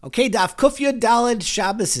Okay, Daf Kufyud Daled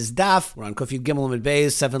Shabbos is Daf. We're on Kufyud Gimel and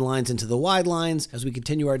Beis, 7 lines into the wide lines, as we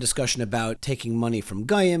continue our discussion about taking money from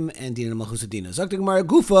Goyim and Dina Malchus Adina. Zakta Gemara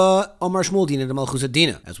Gufa, Omar Shmuel Dina Malchus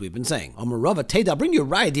Adina, as we've been saying. Omar Rava Teda, bring your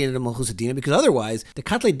Raya Dina Malchus Adina, because otherwise, the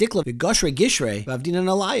Katle Dikla V'Goshre Gishre Vavdina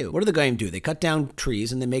Nalayu. What do the Goyim do? They cut down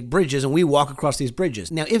trees and they make bridges, and we walk across these bridges.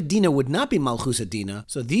 Now, if Dina would not be Malchus Adina,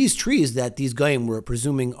 so these trees that these Goyim were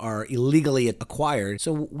presuming are illegally acquired,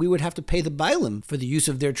 so we would have to pay the Bailim for the use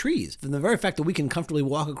of their trees. From the very fact that we can comfortably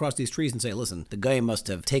walk across these trees and say, listen, the Goyim must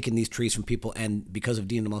have taken these trees from people, and because of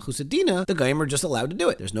Dina Malchus Adina, the Goyim are just allowed to do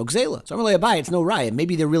it. There's no Gzela. So Amalei Abai, it's no Raya.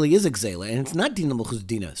 Maybe there really is a Gzela, and it's not Dina Malchus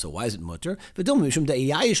Adina. So why is it mutter? Because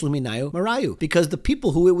the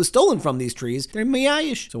people who it was stolen from, these trees, they're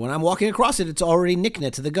Mayayish. So when I'm walking across it, it's already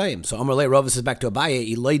niknet to the Goyim. So Amalei Rava says back to Abaye,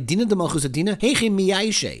 Eloi Dina de Malchus Adina, Heiche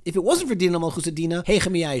Miyayishe. If it wasn't for Dina Malchus Adina, Heiche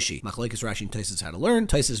Miyayishi. Machlekes Rashi and Taisus how to learn.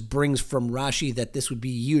 Taisus brings from Rashi that this would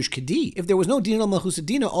be Yush Kedi. If there was no Dina Malchus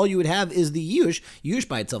Adina, all you would have is the Yush. Yush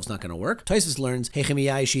by itself is not going to work. Taisus learns Heiche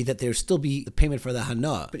Miyayishi that there still be the payment for the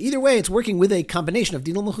Hana. But either way, it's working with a combination of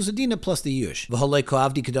Dina Malchus Adina plus the Yush. V'holei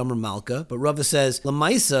koavdi kadamar malka. But Rava says,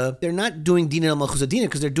 Lamaisa, they're not doing Dina Malchus Adina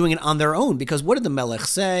because they're doing it on their own. Because what did the Melech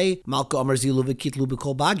say? Malka Amar Zilu v'kitlu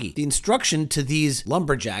b'kol bagi. The instruction to these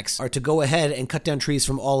lumberjacks are to go ahead and cut down trees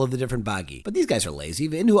from all of the different bagi. But these guys are lazy.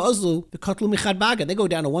 V'inu azlu v'katlu michad baga. They go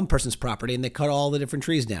down to one person's property and they cut all the different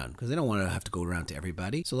trees down because they don't want to have to go around to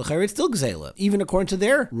everybody. So l'chayr, it's still gzela, even according to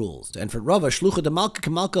their rules. And for Rava, shlucha de malka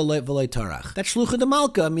kemalka v'lei tarach. That shlucha de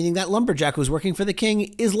malka, meaning that lumberjack who's working for the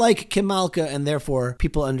king, is like kemalka, and therefore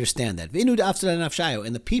people understand that. V'inu d'afsada nafshayo,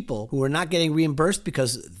 and the people who are not getting reimbursed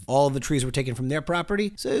because all of the trees were taken from their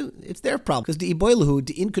property, so it's their problem. Because the iboilahu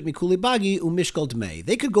de inkut mikuli bagi umishkol dmei.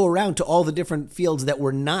 They could go around to all the different fields that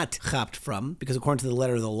were not chapped from, because according to the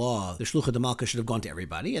letter of the law, the shlucha de malka should have gone to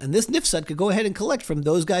everybody, and this nifsad could go ahead and collect from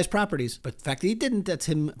those guys' properties. But the fact that he didn't, that's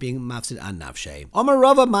him being mafsid an nafshay. Omar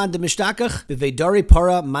Rava man de mishtakach bevedari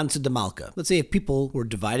para mansa de malka. Let's say if people were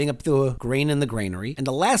dividing up the grain in the granary, and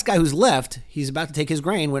the last guy who's left, he's about to take his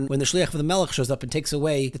grain when the shliach of the melech shows up and takes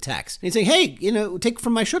away the tax. And he's saying, hey, take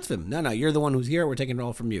from my shutvim. No, you're the one who's here, we're taking it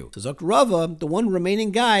all from you. So Zok Rava, the one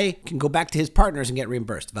remaining guy, can go back to his partners and get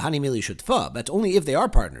reimbursed. V'hani mili shutfa. That's only if they are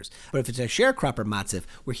partners. But if it's a sharecropper matzif,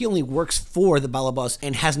 where he only works for the balabas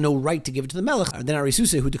and has no right to give it to the melech, then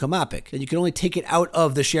arisuse hu dekamapik, then you can only take it out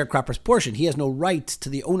of the sharecropper's portion. He has no right to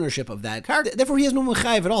the ownership of that car. Therefore, he has no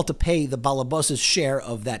mechayiv at all to pay the balabas's share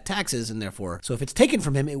of that taxes, and therefore, so if it's taken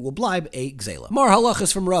from him, it will blibe a gzela. More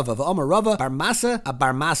halachas from Rava. V'amar Rava, barmasa a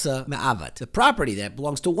barmasa me'avat. The property that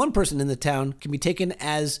belongs to one person in the town can be taken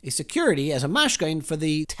as a security, as a mashkain, for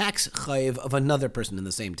the tax chayiv of another person in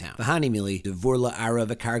the same town. V'hani mili devurla ara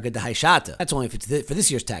v'karga dehaishata. That's only if it's for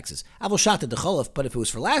this year's taxes. Avol shata decholaf, but if it was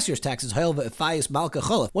for last year's taxes, hayel v'efayis malka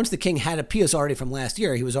cholaf. Once the king had a pius already from last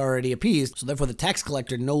year, he was already appeased, so therefore the tax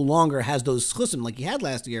collector no longer has those chusim like he had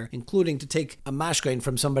last year, including to take a mashkain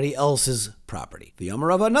from somebody else's property. V'yamar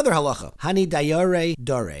Rava, another halacha. Hani dayare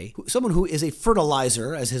dare, someone who is a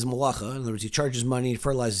fertilizer as his malacha, in other words, he charges money to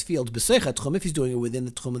fertilize fields, b'seicha tchum, if he's doing it within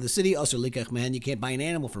the tchum of the city, asur likach man, you can't buy an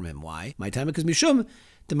animal from him. Why? My time, because mishum,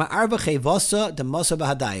 because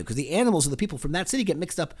the animals of the people from that city get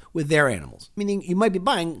mixed up with their animals. Meaning, you might be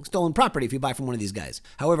buying stolen property if you buy from one of these guys.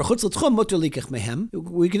 However, we can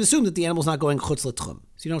assume that the animal's not going chutz l'tchum.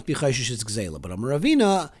 So you don't have to be chayshish it's gzela. But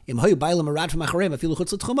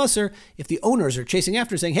if the owners are chasing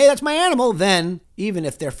after saying, hey, that's my animal, then even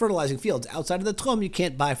if they're fertilizing fields outside of the tchum, you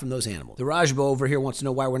can't buy from those animals. The Rajba over here wants to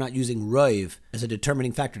know why we're not using roiv as a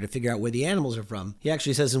determining factor to figure out where the animals are from. He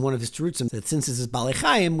actually says in one of his terutzim that since this is balei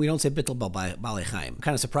chaim, we don't say bittul balei chaim. I'm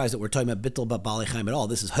kind of surprised that we're talking about bittul balei chaim at all.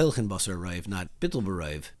 This is hilchin basar roiv, not bittul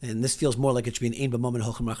b'roiv. And this feels more like it should be an ein b'momen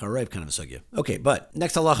hilchin machar roiv kind of a sugya. Okay, but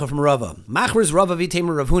next halacha from Rava. Machriz Rava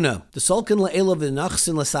v'temer Rav Huna. The sulkin la'ela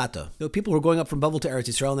v'nachsin l'sata. So people who are going up from Bavel to Eretz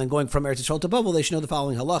Yisrael and then going from Eretz Yisrael to Bavel, they should know the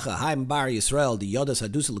following halacha. Haim bar Yisrael the yodas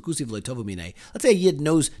hadusa l'kusi v'leitovu minei. Let's say a yid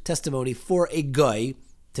knows testimony for a guy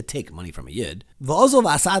to take money from a yid. V'ozol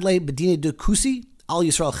v'asadle b'dina de kusi al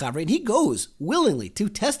Yisrael chavre, and he goes willingly to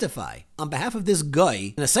testify on behalf of this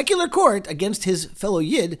guy in a secular court against his fellow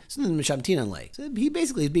yid. So he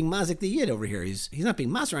basically is being mazik the yid over here. He's not being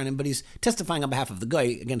maser on him, but he's testifying on behalf of the guy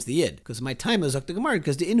against the yid. Because my time is the Gemara,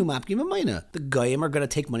 because the inu mapkim amayna, the goyim are going to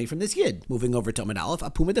take money from this yid. Moving over to Amid Aleph,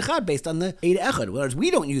 apumid echad, based on the eid echad. In other words, we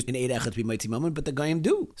don't use an eid echad to be mighty moment, but the goyim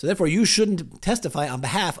do. So therefore, you shouldn't testify on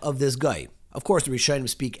behalf of this guy. Of course, the Rishonim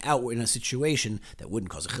speak out in a situation that wouldn't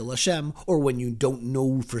cause a Chil Hashem, or when you don't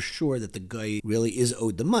know for sure that the guy really is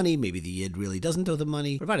owed the money, maybe the Yid really doesn't owe the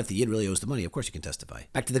money. Provided if the Yid really owes the money, of course you can testify.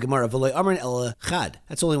 Back to the Gemara, V'loi Amrin Ela Chad.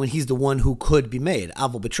 That's only when he's the one who could be made.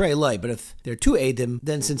 Avol betray Loi. But if there are two Eidim,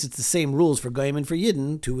 then since it's the same rules for Goyim and for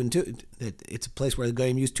Yidden, 2 and 2, that it's a place where the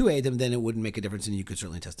Goyim use 2 Eidim, then it wouldn't make a difference and you could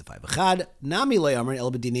certainly testify. V'chad Nami Loi Amrin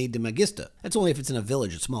El B'dinei de Magista. That's only if it's in a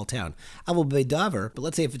village, a small town. Avol Beidavar, but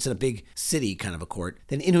let's say if it's in a big city kind of a court,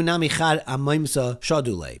 then Inu Nami Chad Amaimsa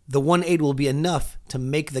Shadule. The 1 aid will be enough to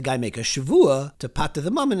make the guy make a shavua to pat to the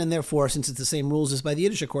mammon, and therefore, since it's the same rules as by the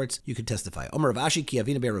Yiddish courts, you could testify. Omer of Ashi ki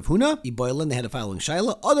Avina Be'er Rav Huna, Iboilin, they had a following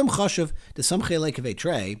shaila. Adam Chashav de Samchei Lekavei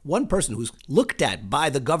Trey. One person who's looked at by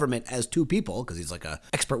the government as 2 people, because he's like a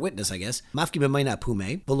expert witness, I guess. Mafki b'mayna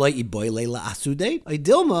pume, v'loi Iboile la asude.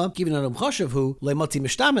 Idilma, given Adam Chashav who le'mati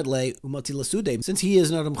mishtamet le umati lasude. Since he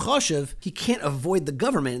is an Adam Chashav, he can't avoid the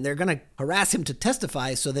government, and they're going to harass him to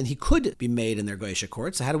testify, so then he could be made in their Goyish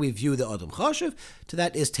court. So how do we view the Adam Chashav? To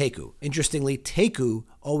that is Teku. Interestingly, Teku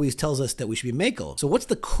always tells us that we should be Mekel. So what's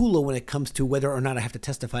the kula when it comes to whether or not I have to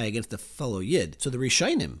testify against a fellow Yid? So the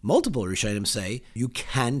Rishonim, multiple Rishonim say, you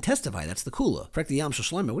can testify. That's the kula. Frankly, Yam Shel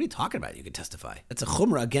Shlomo, what are you talking about? You can testify. That's a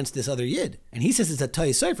chumrah against this other Yid. And he says it's a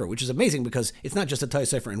Tay Sefer, which is amazing because it's not just a Tay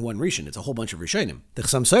Sefer in one Rishon, it's a whole bunch of Rishonim. The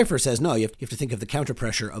Chasam Sefer says, no, you have to think of the counter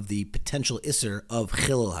pressure of the potential Isser of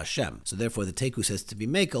Chilul Hashem. So therefore the Teku says to be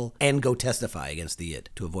Mekel and go testify against the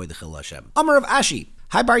Yid to avoid the Chilul Hashem. Amar of Ashi.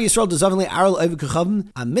 Hi Bar Yisrael dezavinle aral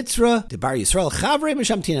oivukachavim a mitzvah de Bar Yisrael chavre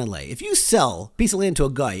mishamtinan le. If you sell a piece of land to a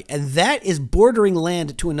guy and that is bordering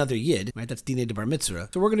land to another Yid, right? That's dinei de Bar Mitzvah.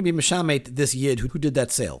 So we're going to be mishamet this Yid who did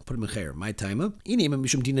that sale. Put him in chayer. My timer. Inim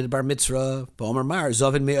mishum dinei de Bar Mitzvah. Ba'omer mar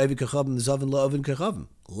zavin me oivukachavim zavin la oivukachavim.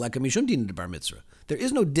 Leka mishum dinei de Bar Mitzvah. There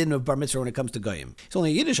is no din of Bar Mitzvah when it comes to Goyim. It's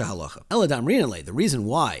only a Yiddish halacha. Eladam rinale. The reason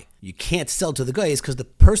why you can't sell to the guy is because the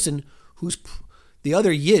person who's the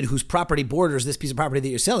other Yid whose property borders this piece of property that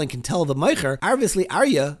you're selling can tell the Meicher, obviously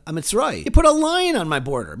Arya, I'm Mitzray. You put a line on my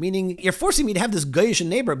border, meaning you're forcing me to have this Goyish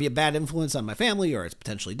neighbor be a bad influence on my family, or it's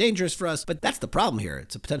potentially dangerous for us. But that's the problem here.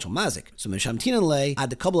 It's a potential mazik. So Mishamtinan le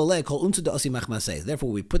ad kabla le kol unsa da asi machmaseh.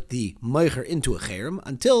 Therefore, we put the Meicher into a cherem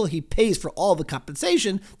until he pays for all the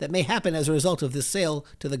compensation that may happen as a result of this sale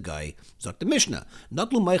to the guy. Zok the Mishnah.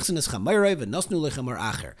 Natlu Meichsen is chamayre v'nasnu lechamar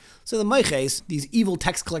acher. So the Meiches, these evil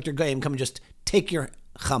tax collector goyim, come and just take your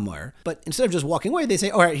chamar, but instead of just walking away, they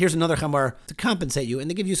say, all right, here's another chamar to compensate you, and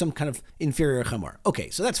they give you some kind of inferior chamar.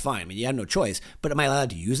 Okay, so that's fine. I mean, you have no choice, but am I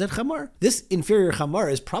allowed to use that chamar? This inferior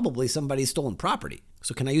chamar is probably somebody's stolen property.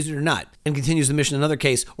 So can I use it or not? And continues the mission in another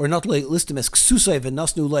case, or not le listim es ksusay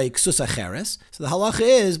v'nasnu le ksus acheres. So the halacha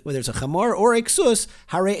is, whether it's a chamar or a ksus,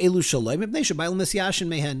 hare elu shalom ibnei shabayel misyashin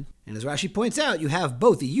mehen. And as Rashi points out, you have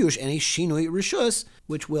both a yush and a shinui rishus,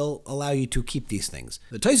 which will allow you to keep these things.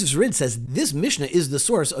 The Tosfos Rid says this Mishnah is the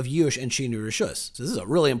source of yush and shinui rishus. So this is a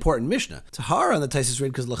really important Mishnah. It's hard on the Tosfos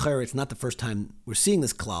Rid because l'chayr it's not the first time we're seeing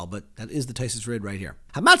this klal, but that is the Tosfos Rid right here.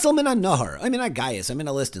 Hamatzel min nahar. I'm in a gaius. I'm in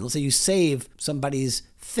a listin. Let's say you save somebody's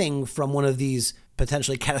thing from one of these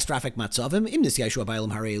potentially catastrophic matzavim. Imnis yashu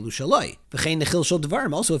abaylam harei elu shaloi. V'chein nechil shel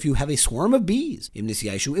dvarim. Also, if you have a swarm of bees, imnis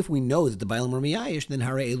yashu. If we know that the baylam are miyayish, then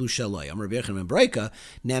harei elu shaloi. Amar Rabbi Yochanan ben Breika.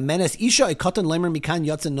 Ne'amenes isha a katan leimer mikan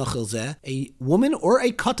yatzen nochil zeh. A woman or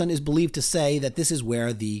a katan is believed to say that this is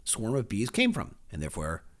where the swarm of bees came from, and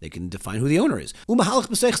therefore they can define who the owner is. And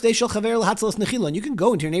you can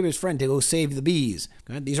go into your neighbor's friend to go save the bees.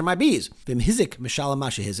 Okay? These are my bees. And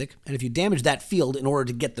if you damage that field in order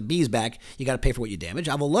to get the bees back, you got to pay for what you damage.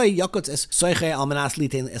 You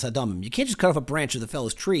can't just cut off a branch of the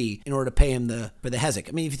fellow's tree in order to pay him for the hezek.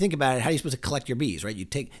 I mean, if you think about it, how are you supposed to collect your bees, right? You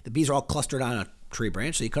take the bees are all clustered on a tree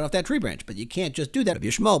branch, so you cut off that tree branch, but you can't just do that.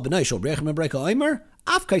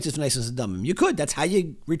 You could. That's how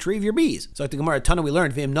you retrieve your bees. So at the Gemara Tana we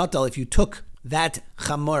learned if you took that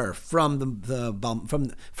chamar from the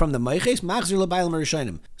meiches, machzir l'baylam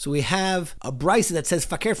rishonim. So we have a brisa that says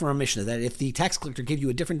fakir from our Mishnah that if the tax collector gives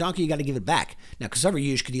you a different donkey, you got to give it back. Now, kasaver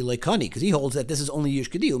yush kadi leikani, because he holds that this is only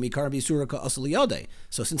yush kadi umikar b'isura ka asaliyode.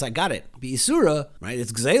 So since I got it b'isura, right,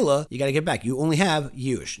 it's gzela, you got to give it back. You only have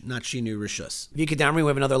yush, not shinu rishus. V'ikadamri, we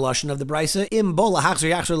have another lashon of the brisa. Im bola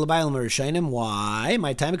hachzir yachzir l'baylam rishonim. Why?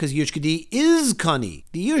 My time because yush kadi is kani.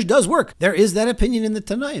 The yush does work. There is that opinion in the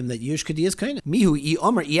Tanaim that yush kadi is kani. Rishayna. Mihu I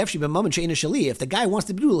Omer Efshi b'mammon she'ena shali. If the guy wants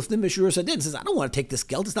to do lifnim b'shur sadin, says I don't want to take this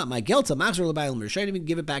gelt, it's not my gelt, so machzor l'bayil Rishayna, and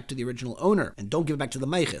give it back to the original owner, and don't give it back to the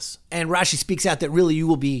meiches. And Rashi speaks out that really you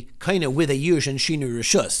will be kind of with a yush and shinu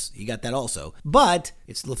rishus. He got that also, but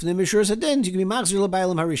it's lifnim b'shur sadin. You can be machzor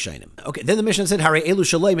l'bayil harishayim. Okay, then the Mishnah said Hare elu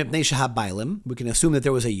shalei mipnei shahabaylim. We can assume that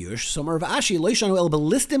there was a yush. So Rav Ashi loishanu el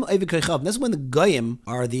belistim oivikochav. That's when the goyim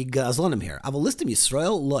are the gazlanim here. Avolistim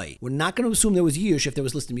Yisrael loy. We're not going to assume there was yush if there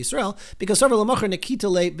was listim Yisrael, because sarva l'macher nekita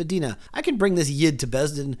le bedina. I can bring this yid to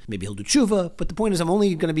Bezdin. Maybe he'll do tshuva, but the point is I'm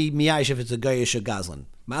only going to be miyayish if it's a goyish gazlan.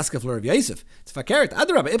 Maskef l'Rav Yosef. It's fakeret.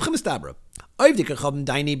 Adarabba ibchem estabra. I'm not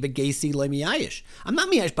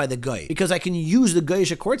miyash by the goy because I can use the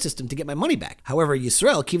goyish court system to get my money back. However,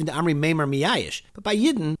 Yisrael kivin to amri meimar miyash, but by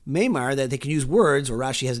yidden meimar that they can use words, or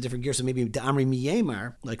Rashi has a different gear, so maybe to amri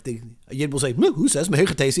miyamar, like the yid will say, who says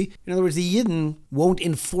mehechatesi? In other words, the yidden won't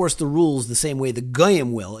enforce the rules the same way the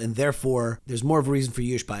goyim will, and therefore there's more of a reason for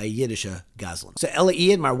yush by a yiddish gazlan. So Ela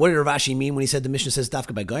Idmar, what did Rashi mean when he said the Mishnah says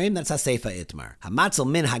dafka by goyim? That's haseifa itmar. Hamatzel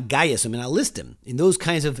min hagayas, I mean, I'll list him in those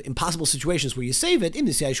kinds of impossible situations where you save it in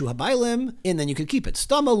the Yishu Habaylim, and then you can keep it.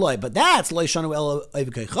 Stama loy, but that's loy shanu el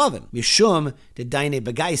oivukaychavim mishum de daine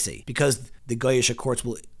begaisi, because the Goyish courts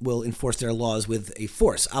will enforce their laws with a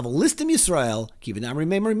force. Avalistim Yisrael kivin amri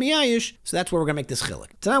meimar miyayish. So that's where we're going to make this chilik.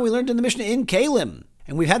 Tonight we learned in the Mishnah in Kalim.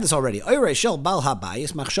 And we've had this already. Oirei shel bal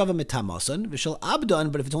habayis machshava mitamasan v'shel abdon.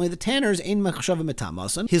 But if it's only the tanners, ein machshava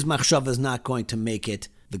mitamasan. His machshava is not going to make it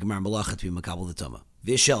the gemar malacha to be makabel the tama.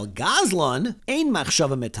 Vishel Gazlan, ein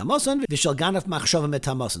machshava metamason, vishel ganaf machshava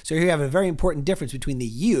metamason. So here you have a very important difference between the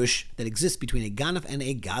yush that exists between a ganaf and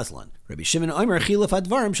a gazlan. Rabbi Shimon Omer chilaf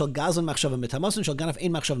advarim shel gazlan machshava metamason, shel ganaf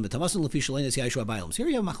ein machshava metamason, lefi shel eines yaishu abaylim. So here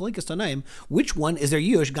you have machlekes tanaim. Which one is their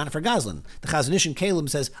yush, ganaf or gazlan? The Chazon Ish in Kalim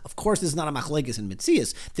says, of course, this is not a machlekes in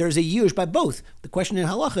Mitzias. There is a yush by both. The question in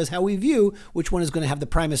halacha is how we view which one is going to have the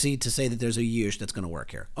primacy to say that there's a yush that's going to work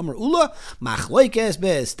here. Omer ula machlekes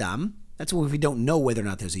be'estam. That's if we don't know whether or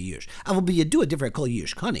not there's a yush. Avol biyadu a different call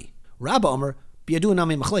yush kani. Rabba Omer biyadu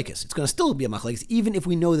nami machlekes. It's going to still be a machlekes even if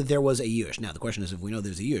we know that there was a yush. Now the question is, if we know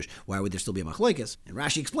there's a yush, why would there still be a machlekes? And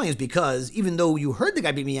Rashi explains, because even though you heard the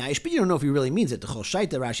guy be miyayish, but you don't know if he really means it. The chol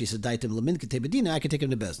shaita Rashi said daitim lemin kete bedina. I can take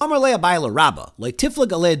him to best. Omer le'a bayla Rabba le tiflag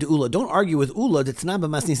aleh deula. Don't argue with ula that's not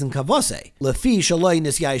b'masnis and kavose lefi shaloi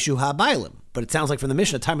nisyayishu ha'baylim. But it sounds like from the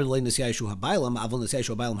Mishnah,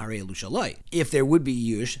 if there would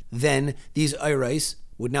be yush, then these ayrais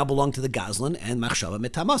would now belong to the Gazlan and Machshava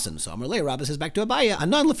Metamasan. So Amar Lei Rabba says back to Abaya,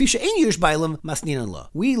 Anan Lefisha Ein Yush Bailam Masninan La.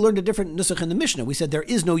 We learned a different nusach in the Mishnah. We said there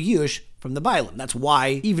is no yush from the Bailam. That's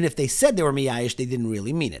why, even if they said they were miyayish, they didn't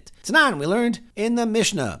really mean it. Tanan, we learned in the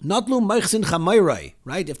Mishnah, Notlu Meichsin Chamayrai,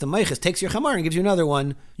 right? If the Meichis takes your Chamar and gives you another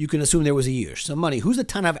one, you can assume there was a yush. So money, who's the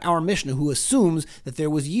Tana of our Mishnah who assumes that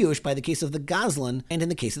there was yush by the case of the Gazlan and in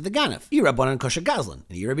the case of the Ganef? Rabbanan Kosher Gazlan,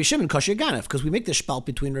 and Rabbi Shimon Kosher Ganef, because we make the spalt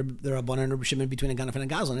between the Rabbanan and Rabbi Shimon between a Ganef and a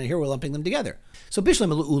Gazlan, and here we're lumping them together. So Bishlam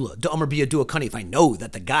Ula, Da Omer Biyadu Kani, if I know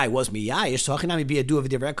that the guy was miyayish, so Hachinami Biyadu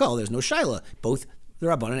V'divrei Hakol, there's no shaila. Both the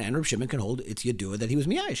Rabbanan and Reb Shimon can hold it's Yadua that he was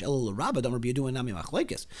miyayish. Elul Rabba, Da Omer Biyadu Nami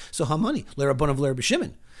Machlekes. So Hamani, Le Rabbanan V'le Reb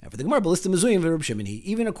Shimon. And for the Gemara, Balista Mezuyin V'Reb Shimon,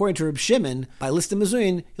 even according to Reb Shimon, by Lista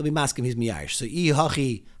Mezuyin, he'll be masking he's miyayish. So I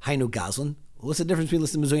Hachi Hainu Gazlan. What's the difference between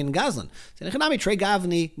Listim Mezuyin and Gazlan? Trei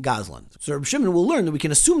Gavni Gazlan. So Reb Shimon will learn that we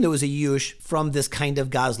can assume there was a yush from this kind of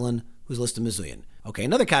Gazlan who's Listim Mezuyin. Okay,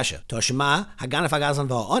 another kasha. Toshima Haganaf Hagazlan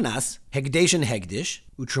Va'onas Hegdesh and Hegdish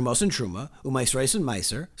Utrumos and Truma Umaisreis and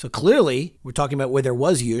Meiser. So clearly we're talking about where there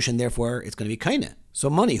was yush and therefore it's going to be kaina. So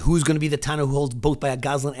money, who's going to be the Tana who holds both by a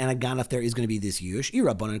Gazlan and a Ganef? There is going to be this yush.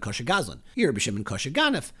 Rabbanan and Kosher Gazlan. Rabbi Shimon Kosher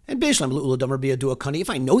Ganef. And Bishlam L'ula Damer Biyadu Akani. If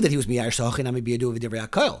I know that he was miyayish, so Hachinami Biyadu V'divrei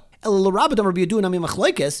Hakol. El Rabba Damer Biyadu Nami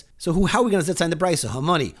Machlekes. So how are we going to sign the brisa?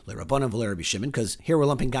 Hamani Rabbanan V'le Rabbi Shimon, because here we're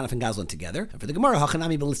lumping Ganef and Gazlan together. And for the Gemara,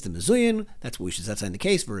 Hachinami B'listim Mezuyin. That's what we should sign the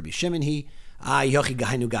case for Rabbi Shimon. Yochi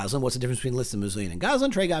Gahainu Gazlan. What's the difference between Listim Mezuyin and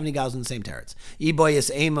Gazlan? Trei Gavni Gazlan, same teretz.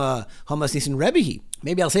 Iboyas Ema Hamas Nisan Rebbehi.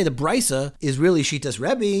 Maybe I'll say the brisa is really Shitas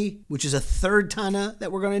Rebbe, which is a third Tana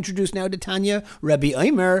that we're going to introduce now to Tanya. Rebbe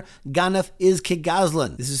Omer, Ganef is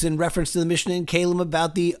Kigazlan. This is in reference to the Mishnah in Kalim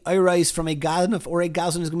about the Eirais from a Ganef or a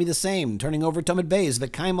Gazlan is going to be the same. Turning over Tamid Beis,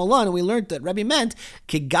 V'kaim Alan, and we learned that Rebbe meant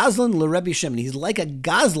Kigazlan LeRebbe Shimon. He's like a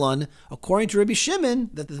Gazlan, according to Rebbe Shimon,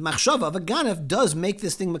 that the Machshava of a Ganef does make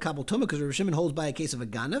this thing Makabel Tumah, because Rebbe Shimon holds by a case of a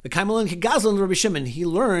Ganef. V'kaim Alan Kigazlan LeRebbe Shimon. He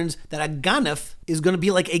learns that a Ganef is going to be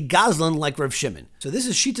like a Gazlan like Rebbe Shimon. So So this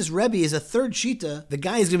is Shitas Rebbe is a third Shita. The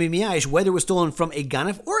guy is going to be miyayish whether it was stolen from a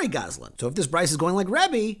ganef or a gazlan. So if this Bryce is going like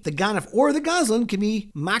Rebbe, the ganef or the gazlan can be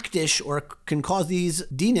makdish or can cause these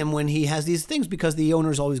dinim when he has these things because the owner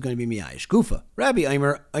is always going to be miyayish. Gufa. Rebbe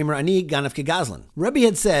Aimer ani ganef ke gazlan. Rebbe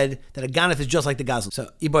had said that a ganef is just like the gazlan.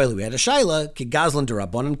 So Iboilu, we had a shaila ke gazlan de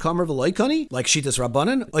rabbanan kamer v'loikani like Shitas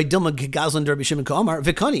Rabbanan. Oidilma ke gazlan de Rabbi Shimon kamer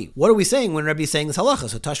v'kani. What are we saying when Rebbe is saying this halacha?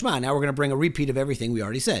 So Tashma. Now we're going to bring a repeat of everything we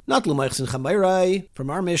already said. Not l'maychsin chamayrai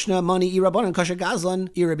from our Mishnah. Money I rabbanan kasha gazlan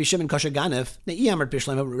I Rabbi Shimon kasha ganef. Now I amar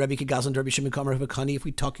bishlam Rebbe ke gazlan de Rabbi Shimon kamer v'kani. If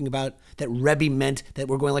we're talking about that Rebbe meant that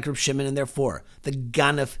we're going like Rabbi Shimon and therefore the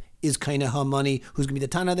ganef is kind of Hamani, who's going to be the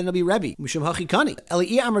Tana, then it'll be Rebbe. Mishum Hachikani.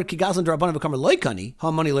 Eli Amar Kigazlan Drabanan V'Kamar Loikani.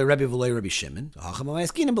 Hamani Le Rebbe V'Loi Rebbe Shimon. Hacham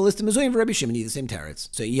Amaskinim Ballistim Mizuim Rebbe Shimon. The same tarets.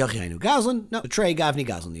 So Yachihainu Gazlan. No, Trey Gavni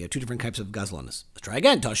Gazlan. You have two different types of Gazlanas. Let's try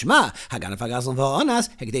again. Tashma. Haganaf Gazlan V'Anas.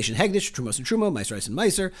 Hegdesh and Hegdish. Trumos and Trumo. Meiser and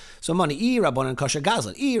Meiser. So Mani I Rabbanan Kasha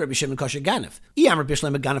Gazlan. I Rebbe Shimon Kasha Ganef. I Amar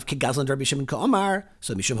Bishlam Ganef Kigazlan Rebbe Shimon Ka'amar.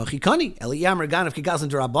 So Mishum Hachikani. Eli Amar Ganef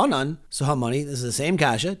Kigazlan Drabanan. So Hamani. This is the same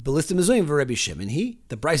kasha. Ballistim Mizuim V'Rebbe Shimon.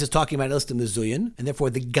 The Bryce is talking about Listim Mizuim. And therefore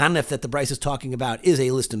the ganef that the Bryce is talking about is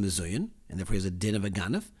a list of mizuyin, and therefore he has a din of a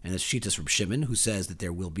ganef, and it's Shitas from Shimon, who says that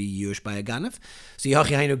there will be yush by a ganef. So Yachi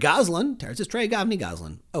Hainu Gazlan, Teretz is Trey Gavni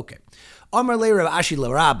Gazlan. Okay. Amar Le Rav Ashi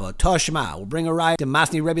Le Rabba, Toshma, we'll bring a riot to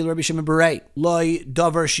Masni Rabbi Shimon Berei. Loi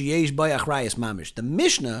Dover Sheyesh By Achrayas Mamish. The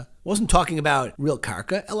Mishnah wasn't talking about real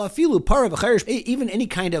karka. Elafilu parav acharish, even any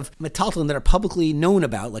kind of metaltalin that are publicly known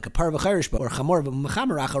about, like a parav acharish or chamor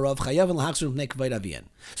v'mechamer acharav chayav and lahachzur v'nei kavod avian.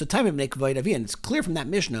 So time of v'nei kavod avian. It's clear from that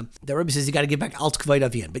Mishnah that Rabbi says you got to give back alt kavod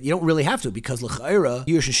avian, but you don't really have to because l'chayra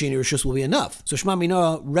yush and sheni rishus will be enough. So Shema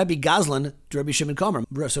Mino Rabbi Gazlan to Rabbi Shimon Kamer.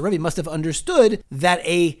 So Rabbi must have understood that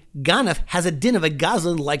a ganef has a din of a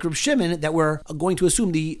gazlan like Rabbi Shimon that we're going to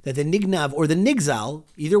assume that the nignav or the nigzal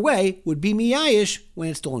either way would be miyayish when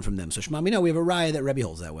it's stolen from them. So Shema Mino, we have a raya that Rebbe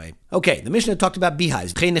holds that way. Okay, the Mishnah talked about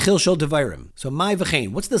beehives. So my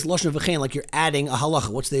v'chein. What's this lashon of v'chein? Like you're adding a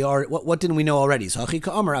halacha. What didn't we know already? So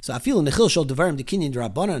achika amar. So afilu nechil shel devarim dekinyan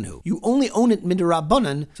derabanan hu. You only own it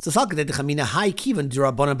midirabanan. So salkadet dechamina hai kivan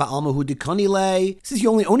derabanan ba'alma hu dekani lei. Since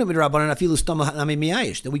you only own it midirabanan, afilu stama nami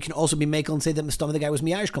miyayish. Then we can also be making and say that stama the guy was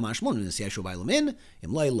miyayish kamashmon and the yashu ba'alamin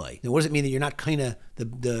im lei lei. Now what does it mean that you're not kind of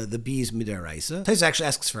the bees midaraisa? Tais actually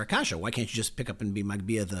asks for a kasha. Why can't you just pick up and be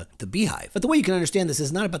magbia the beehive? But the way you can understand this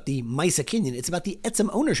is not about the Maisa Kinyan, it's about the etzem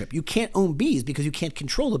ownership. You can't own bees because you can't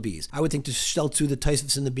control the bees. I would think to shell to the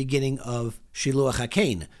Taisvs in the beginning of Shiluach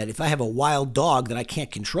HaKain, that if I have a wild dog that I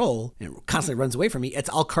can't control and it constantly runs away from me, it's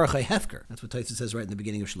al karchai hefker. That's what Taisvs says right in the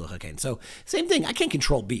beginning of Shiluach HaKain. So same thing, I can't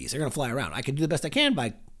control bees. They're going to fly around. I can do the best I can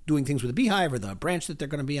by doing things with the beehive or the branch that they're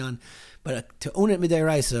going to be on, but to own it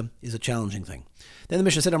midiraisa is a challenging thing. Then the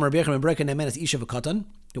Mishnah said,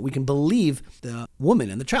 that we can believe the woman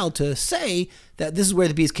and the child to say that this is where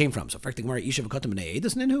the bees came from. So, since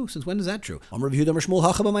when is that true? So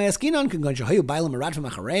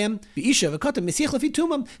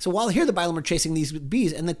while here the Bailam are chasing these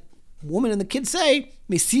bees, and the woman and the kids say,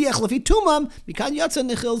 this is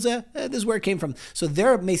where it came from. So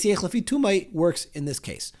their Mesiach Lafi Tumai works in this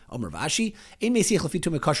case. Omer Vashi, in Mesiach Lafi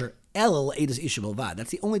Tumai Kosher, Elel Eidas Isha Bilvad.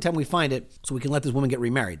 That's the only time we find it, so we can let this woman get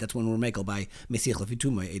remarried. That's when we're makel by Mesiach Lafi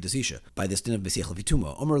Tumai Eidas Isha, by this din of Mesiach Lafi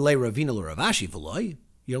Tumai. Omer Le Ravina Le Ravashi Veloy.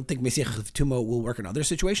 You don't think Mesiach Lafi Tumai will work in other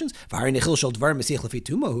situations? No, Kashani Nechil Shel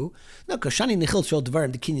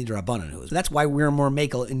Dvarim the Kinyan Drabanan. That's why we're more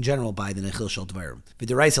makel in general by the Nechil Shel Dvarim.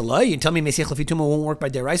 V'deraisa lo, you tell me Mesiach Lafi Tumai won't work by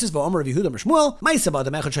deraises. V'omer Yehuda Shmuel, Ma'isaba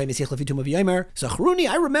the Mechad Shay Mesiach Lafi Tumai v'Yomer. Zachruni,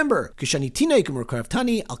 I remember Kashani Tina Yikum Rekav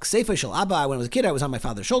Tani Al Kseifa Shel Abba. When I was a kid, I was on my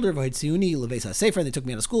father's shoulder. V'Hitziuni Leveisa Sefer. They took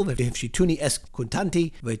me out of school. V'Hifshituni Es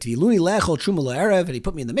Kuntanti. V'Hitviluni Lechol Truma La'erev. And he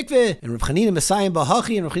put me in the mikveh. And Rav Chanina Messiah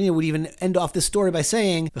Bahachi. And Rav Chanina would even end off this story by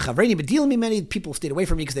saying, many people stayed away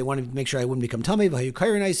from me because they wanted to make sure I wouldn't become tummy. I was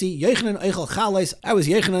Yechanan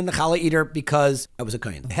the challah eater because I was a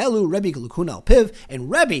kain. Helu Rebbe Lukun al Piv,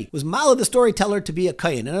 and Rebbe was Mala the storyteller to be a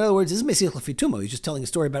kain. In other words, this is Mesiach Lafi Tumai. He's just telling a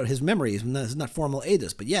story about his memories. This is not formal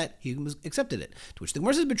edus, but yet he accepted it. To which the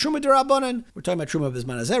Gemara says, "Betruma derabanan." We're talking about truma of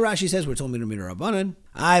Bisman Azeh. Rashi says we're talking about derabanan.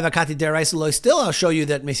 I vakati deraisa lo. Still, I'll show you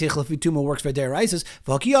that Mesiach Lafi Tumai works for deraisas.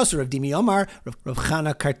 V'hakiyasur of Dimi Omar, Rav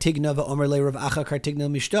Chana Kartigna v'Omer le Rav Acha Kartigna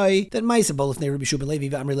Mishtoi. That Ma'isa Bolifnei Rabbi Shubin Levi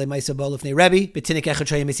v'Amri le Ma'isa Bolifnei Rebbe. B'tinik echad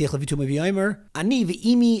shayim Mesiach Lafi Tumai v'Yomer. Ani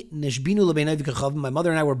v'imi neshbinu lebeinav v'kachav. My mother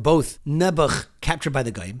and I were both nebuch captured by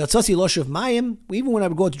the goyim. Tatsasi loshuv mayim. Even when I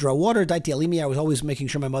would go to draw water, daiti alimi, I was always making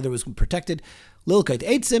sure my mother was protected. Lilkait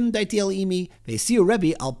eitzim daiti alimi. Veisiu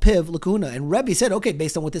Rebbe al piv lakuna. And Rebbe said, okay,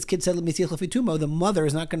 based on what this kid said, the mother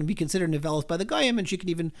is not going to be considered nevelos by the goyim, and she can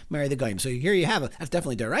even marry the goyim. So here you have it. That's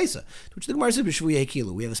definitely deraisa. Which the Gemara says b'shvuya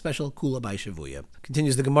hekilu. We have a special kula by shavuya.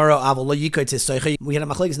 Continues the Gemara. We had a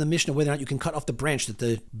machlekes in the Mishnah whether or not you can cut off the branch that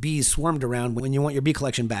the bees swarmed around when you want your bee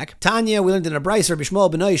collection back. Tanya, we learned in a brayser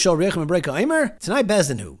b'shmol b'nai shal rechem breka aimer. Tanai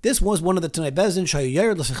Bezdin who? This was one of the Tanai Bezdin. Shayu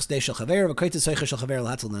yared l'sechsdei shal chaver v'kaita seicha shal chaver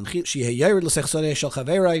l'hatzel nanchi. She yared l'sechsdei shal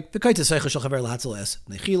chaverai v'kaita seicha shal chaver l'hatzel es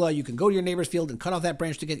nechila. You can go to your neighbor's field and cut off that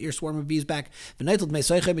branch to get your swarm of bees back. V'naitled mei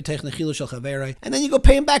seicha b'teich nechila shal chaverai. And then you go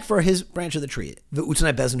pay him back for his branch of the tree.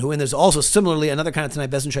 V'utanai Bezdin who? And there's also similarly another kind of Tanai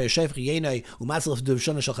Bezdin shayu shefch yenei umatzil l'fduv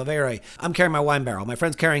shana shal chaverai. I'm carrying my wine barrel. My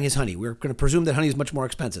friend's carrying his honey. We're going to presume that honey is much more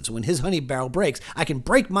expensive. So when his honey barrel breaks, I can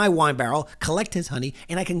break my wine barrel, collect his honey,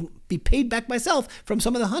 and I can be paid back myself from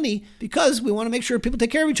some of the honey because we want to make sure people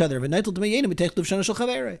take care of each other. And there's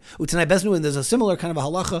a similar kind of a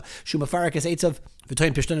halacha.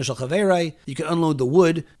 You can unload the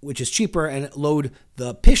wood, which is cheaper, and load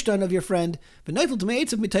the pishtan of your friend.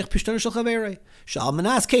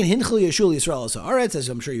 As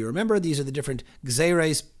I'm sure you remember, these are the different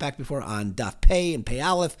gzeres back before on Daf Pei and Pei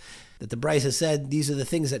Aleph, that the Bryce has said these are the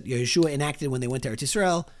things that Yeshua enacted when they went to Eretz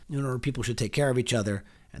Yisrael in order people should take care of each other.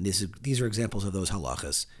 And these are examples of those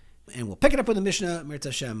halachas. And we'll pick it up with the Mishnah, Mirz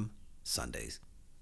Hashem, Sundays.